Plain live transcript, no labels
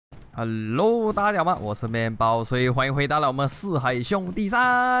Hello， 大家好，我是面包水，欢迎回到了我们四海兄弟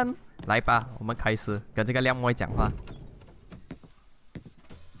3。来吧，我们开始跟这个亮妹讲话。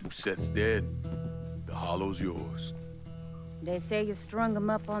Set's dead. The hollow's yours. They say you strung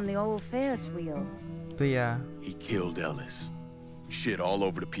him up on the old Ferris wheel. 对呀。He killed Ellis. Shit all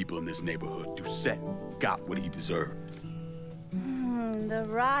over the people in this neighborhood. Doucette got what he deserved. The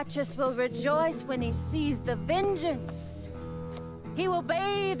righteous will rejoice when he sees the vengeance. He will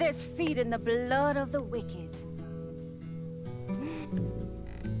bathe his feet in the blood of the wicked.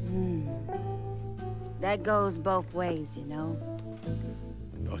 That goes both ways, you know.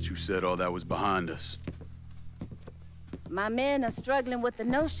 Thought you said all that was behind us. My men are struggling with the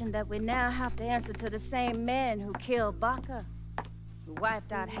notion that we now have to answer to the same men who killed Baka, who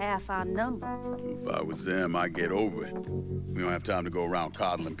wiped out half our number. If I was them, I'd get over it. We don't have time to go around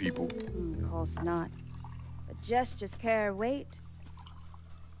coddling people. Of course not. But gestures carry weight.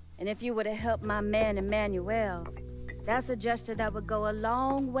 And if you were to help my man Emmanuel, that's a gesture that would go a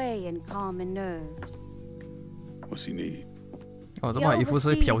long way in calming nerves. What's he need? 哦，这把衣服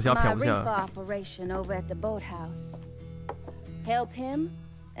是飘下飘下。 operation over at the boathouse. Help him,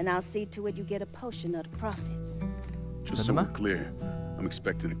 and I'll see to it you get a portion of the profits. Just so we're clear, I'm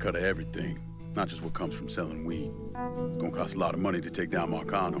expecting a cut of everything, not just what comes from selling weed. It's gonna cost a lot of money to take down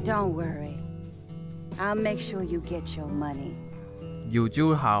Marcano. Don't worry. I'll make sure you get your money. 有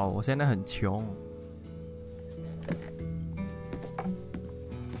就好，我现在很穷。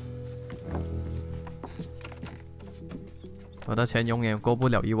我的钱永远够不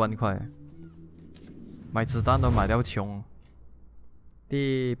了1万块，买子弹都买到穷。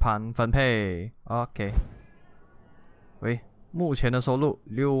地盘分配 ，OK。喂，目前的收入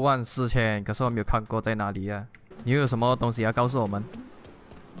64000，可是我没有看过在哪里啊？你有什么东西要告诉我们？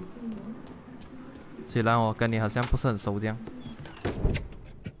虽然我跟你好像不是很熟这样。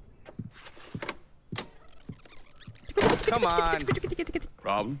 Come on.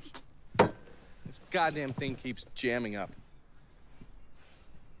 Problems? This goddamn thing keeps jamming up.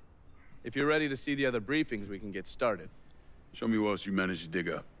 If you're ready to see the other briefings, we can get started. Show me what else you managed to dig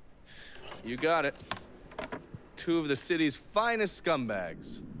up. You got it. 2 of the city's finest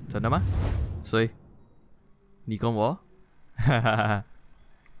scumbags. 真的吗？谁？你跟我？哈哈哈。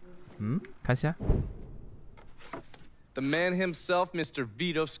看一下。The man himself, Mr.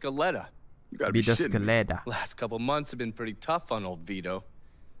 Vito Scaletta. Vito Scaletta. Last couple months have been pretty tough on old Vito.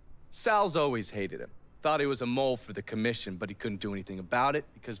 Sal's always hated him. Thought he was a mole for the commission, but he couldn't do anything about it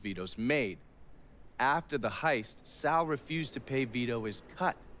because Vito's made. After the heist, Sal refused to pay Vito his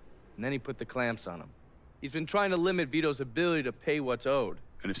cut, and then he put the clamps on him. He's been trying to limit Vito's ability to pay what's owed.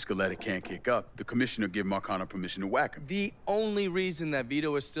 And if Scaletta can't kick up, the commissioner give Marcano permission to whack him. The only reason that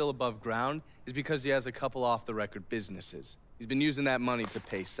Vito is still above ground is because he has a couple off-the-record businesses. He's been using that money to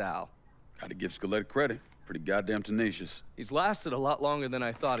pay Sal. Gotta give Scaletta credit. Pretty goddamn tenacious. He's lasted a lot longer than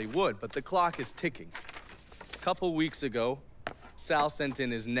I thought he would, but the clock is ticking. A couple weeks ago, Sal sent in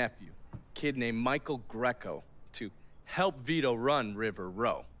his nephew, a kid named Michael Greco, to help Vito run River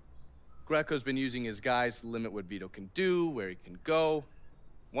Row. Greco's been using his guys to limit what Vito can do, where he can go.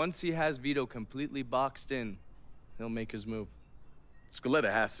 Once he has Vito completely boxed in, he'll make his move.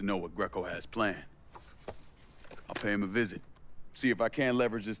 Scaletta has to know what Greco has planned. I'll pay him a visit. See if I can't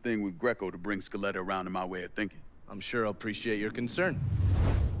leverage this thing with Greco to bring Scaletta around to my way of thinking. I'm sure I'll appreciate your concern.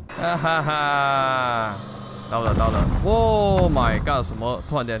 哈哈哈！到了 ！Oh my god！ 什么？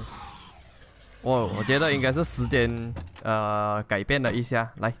突然间，我觉得应该是时间改变了一下。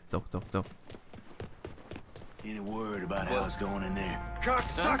来，走。Any word about how it's going in there?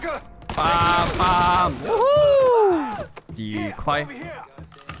 Cocksucker! bam！ 呜！几块？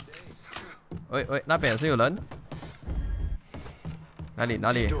喂，那边是有人。 哪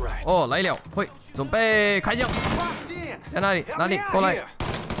里？哦，来了，会准备开枪，在哪里？过来，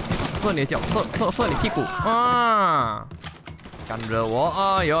射你的脚，射你屁股啊！敢惹我！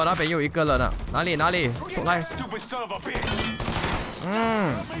哎呦，那边又一个人了，哪里？出来！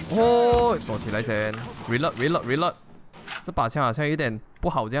哦，躲起来先 ，reload。这把枪好像有点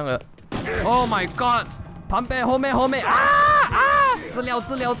不好这样的。Oh my god！ 旁边，后面啊！治疗！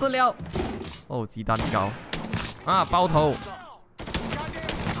哦，鸡蛋糕啊，爆头。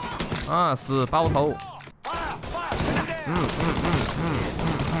 啊！死爆头！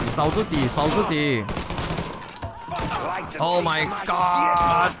烧自己 ！Oh my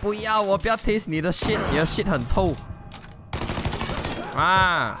god！ 不要，我不要 taste 你的 shit， 你的 shit 很臭。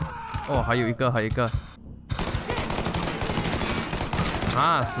啊！哦，还有一个。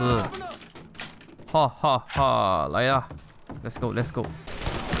啊！死！哈！来呀 ！Let's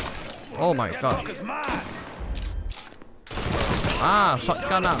go！Oh my god！啊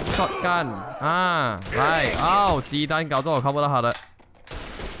，shotgun 啊，shotgun 啊，来，哦，鸡蛋糕这我看不到他的，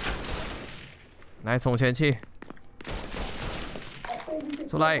来充钱去，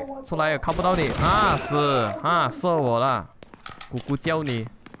出来，出来，看不到你啊，死啊，射我了，姑姑叫你，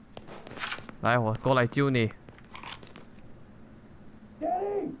来，我过来救你。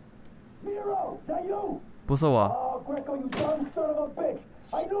不是我。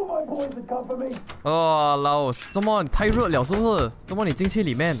哦，老，怎么太热了是不是？怎么你进去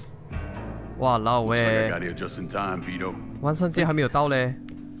里面？哇，老喂，万圣节还没有到嘞，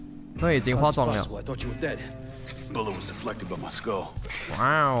这已经化妆了。哇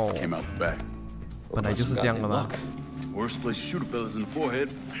哦，本来就是这样的嘛。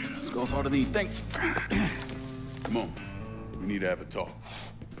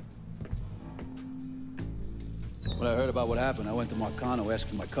When I heard about what happened, I went to Marcano, asked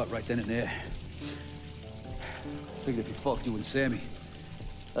for my cut right then and there. Figured if he fucked you and Sammy,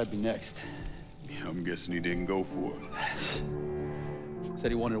 I'd be next. Yeah, I'm guessing he didn't go for it.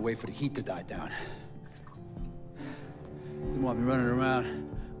 Said he wanted to wait for the heat to die down. Didn't want me running around,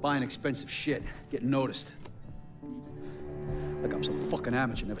 buying expensive shit, getting noticed. Like I'm some fucking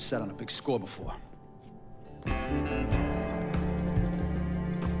amateur, never sat on a big score before.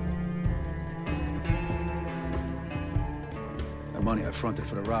 The money I fronted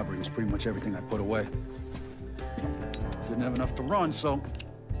for the robbery was pretty much everything I put away. Didn't have enough to run, so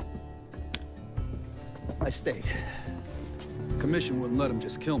I stayed. Commission wouldn't let him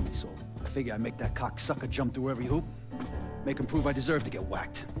just kill me, so I figured I'd make that cocksucker jump through every hoop, make him prove I deserve to get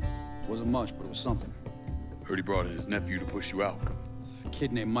whacked. Wasn't much, but it was something. Heard he brought in his nephew to push you out. A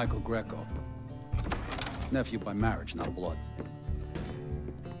kid named Michael Greco. Nephew by marriage, not blood.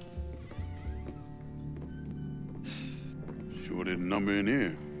 Sure didn't number in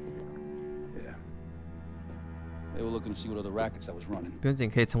here. Yeah. They were looking to see what other rackets I was running. 不用紧，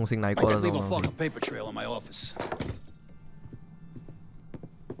可以重新来 I 过 could 的这 leave 种 a 东西。 fucking paper trail in my office.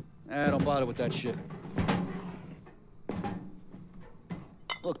 Don't bother with that shit.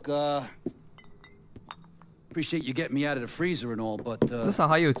 Look, appreciate you getting me out of the freezer and all, but 至少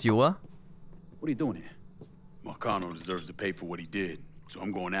还有酒啊。 what are you doing here? Marcano deserves to pay for what he did, so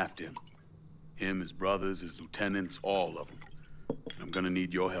I'm going after him. Him, his brothers, his lieutenants, all of them. And I'm gonna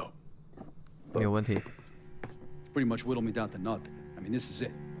need your help. 没有问题。 Pretty much whittled me down to nothing. I mean, this is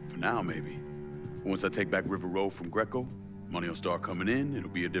it. For now, maybe. Once I take back River Road from Greco, money will start coming in, it'll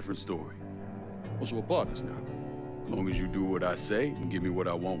be a different story. Well, so we're partners now. As long as you do what I say and give me what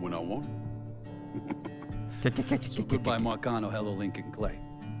I want when I want it. So goodbye, Marcano. Hello, Lincoln Clay.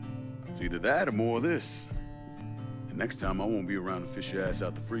 It's either that or more of this. And next time I won't be around to fish your ass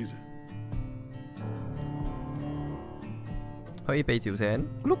out the freezer. 喝一杯酒先。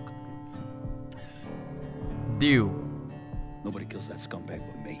Look. Deal. Nobody kills that scumbag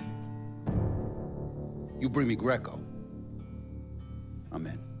but me. You bring me Greco, I'm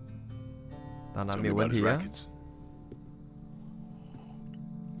in. 当然 Tell 没 me 有问 about his 题啊。 rackets.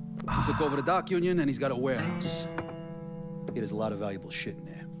 He took over the dock union and he's got a warehouse. There's a lot of valuable shit in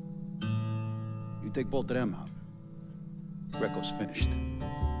there. You take both of them out, Greco's finished.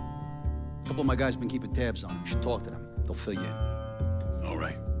 A couple of my guys been keeping tabs on him. You should talk to them. They'll fill you in. All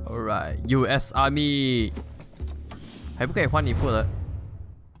right. Alright, U.S. Army 还不可以换衣服的。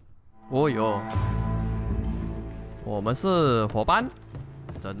哦哟，我们是伙伴，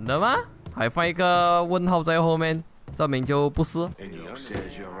真的吗？还放一个问号在后面，证明就不是。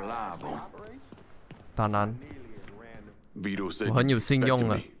当然， Vito said 我很有信用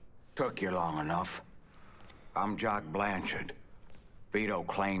了。 Took you long enough. I'm Jock Blanchard. Vito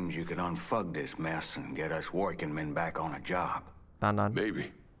claims you can unfug this mess and get us working men back on a job. 当然，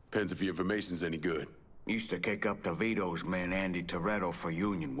 Maybe. Depends if the information's any good. Used to kick up to Vito's man Andy Toretto for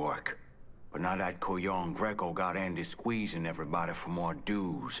union work. But now that Couillon Greco got Andy squeezing everybody for more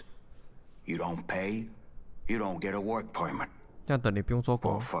dues. You don't pay, you don't get a work permit. 这样等你不用做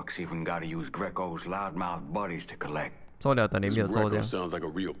Poor 工， fucks even gotta use Greco's loudmouth buddies to collect. 做了等你没有 This 做这 Greco 样。 sounds like a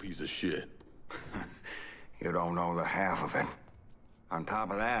real piece of shit. You don't know the half of it. On top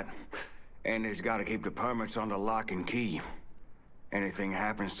of that, Andy's gotta keep the permits under lock and key. Anything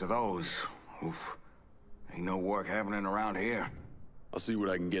happens to those, oof, ain't no work happening around here. I'll see what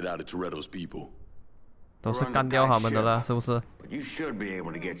I can get out of Toretto's people. 都是干掉他们的了，是不是？ But you should be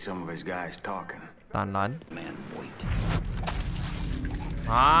able to get some of his guys talking. 当然。 Man, wait.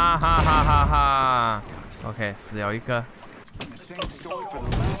 啊哈哈哈哈 ！OK， 死了一个。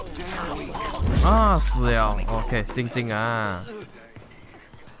啊，死了。OK， 静静啊。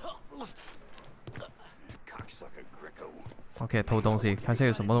OK， 偷东西，看下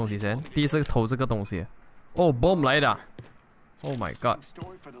有什么东西先。第一次偷这个东西。哦 ，bomb 来的。！Oh my god！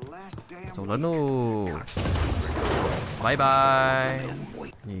 走人喽！拜拜！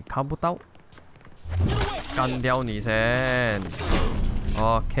你看不到，干掉你先。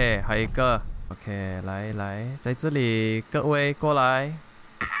OK， 还有一个。OK， 来，在这里，各位过来。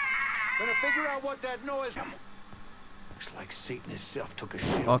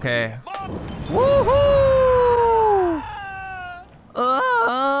OK， 呜呼！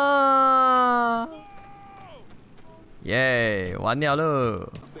耶，完了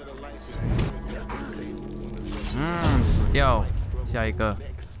了。死掉。下一个。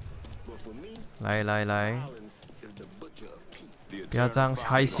来。不要这样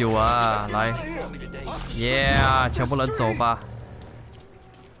害羞啊！来，耶、全部人走吧！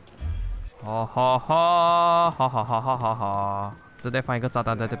好，这得放一个炸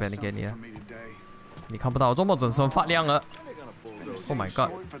弹在这边，你给你了。你看不到，这么整身发亮了。Oh my god！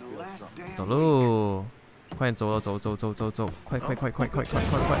 走路，快点走，快！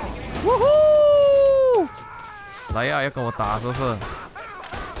呜呼！来呀，要跟我打是不是？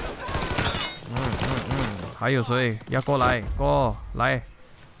还有谁要过来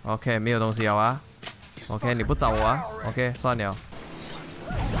？OK， 没有东西了啊。OK， 你不找我啊 ？OK， 算了，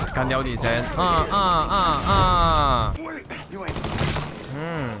干掉你先。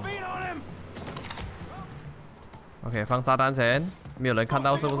OK， 放炸弹先，没有人看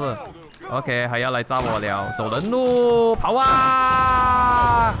到是不是 ？OK， 还要来炸我了，走人喽，跑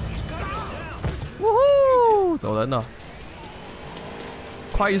啊！呜呼，走人了，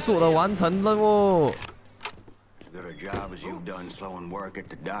快速的完成任务。Job as you've done slowing work at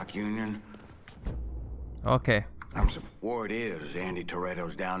the dock union. Okay. Word is Andy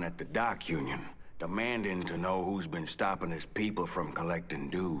Toretto's down at the dock union, demanding to know who's been stopping his people from collecting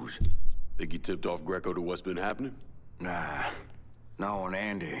dues. Think he tipped off Greco to what's been happening? Nah. Knowing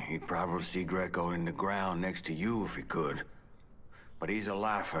Andy, he'd probably see Greco in the ground next to you if he could. But he's a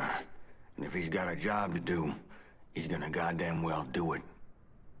lifer, and if he's got a job to do, he's gonna goddamn well do it.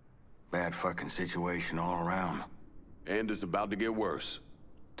 Bad fucking situation all around. And it's about to get worse.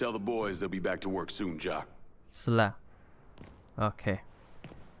 Tell the boys they'll be back to work soon, Jock. 是啦 ，OK，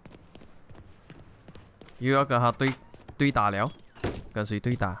 又要跟他对打了，跟谁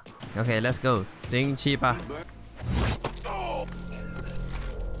对打 ？OK，Let's go， 进去吧。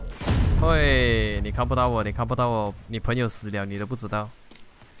嘿，你看不到我，你朋友死了，你都不知道。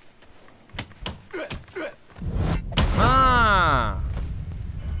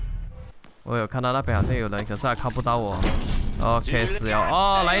我有看到那边好像有人，可是他看不到我。OK， 死了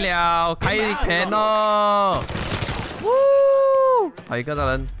哦，来了，开片喽！呜，还有一个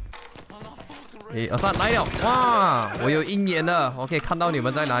人。1、2、3，来了！哇，我有鹰眼了，我可以看到你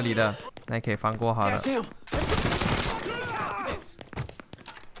们在哪里的，那可以放过他了。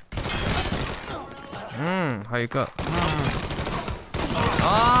还有一个。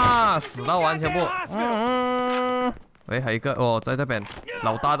死到完全部。喂，还有一个哦，在这边，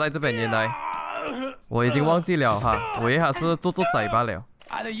老大在这边，原来我已经忘记了哈，我以为他是做仔罢了。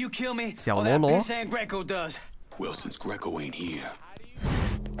小罗罗，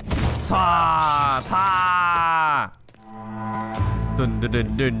擦，噔，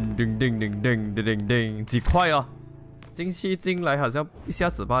几块哦，进来好像一下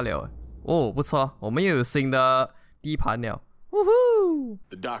子罢了。哦，不错，我们又有新的地盘了。呜呼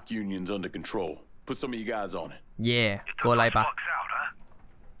The dock union's under control. Put some of you guys on it. Yeah， 过来吧。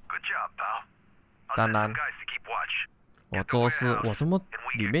当然，我做事，我怎么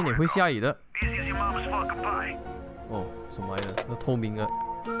里面也会下雨的？哦，什么来的？那透明人。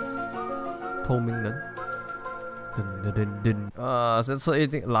这次已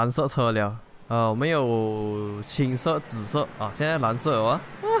经蓝色车了。我们有青色、紫色啊，现在蓝色哦。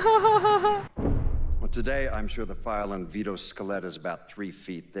Well, today, I'm sure the file on Vito Scaletta is about 3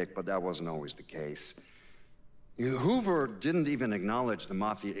 feet thick, but that wasn't always the case. Hoover didn't even acknowledge the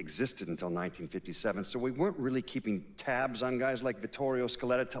Mafia existed until 1957, so we weren't really keeping tabs on guys like Vittorio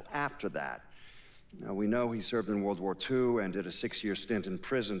Scaletta till after that. Now, we know he served in World War II and did a 6-year stint in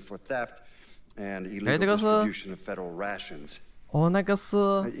prison for theft and illegal distribution of federal rations. 哦，那个是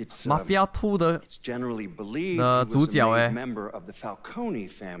Mafia 2的主角哎。member of the Falcone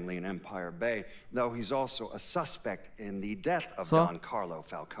family in Empire Bay, though he's also a suspect in the death of Don Carlo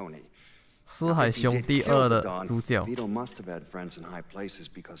Falcone. 四海兄弟2的主角。 Vito must have had friends in high places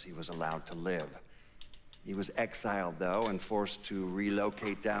because he was allowed to live. He was exiled, though, and forced to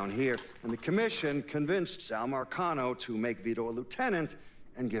relocate down here, and the commission convinced Sal Marcano to make Vito a lieutenant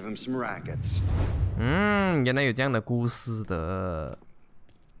and give him some rackets. 原来有这样的故事的，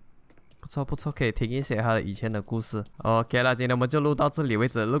不错不错，可以听一些他的以前的故事。OK 了，今天我们就录到这里为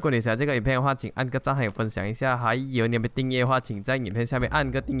止。如果你喜欢这个影片的话，请按个赞还有分享一下。还有你们订阅的话，请在影片下面按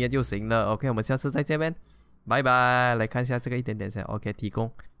个订阅就行了。OK， 我们下次再见面，拜拜。来看一下这个一点点先 ，OK 提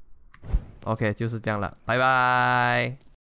供 ，OK 就是这样了，拜拜。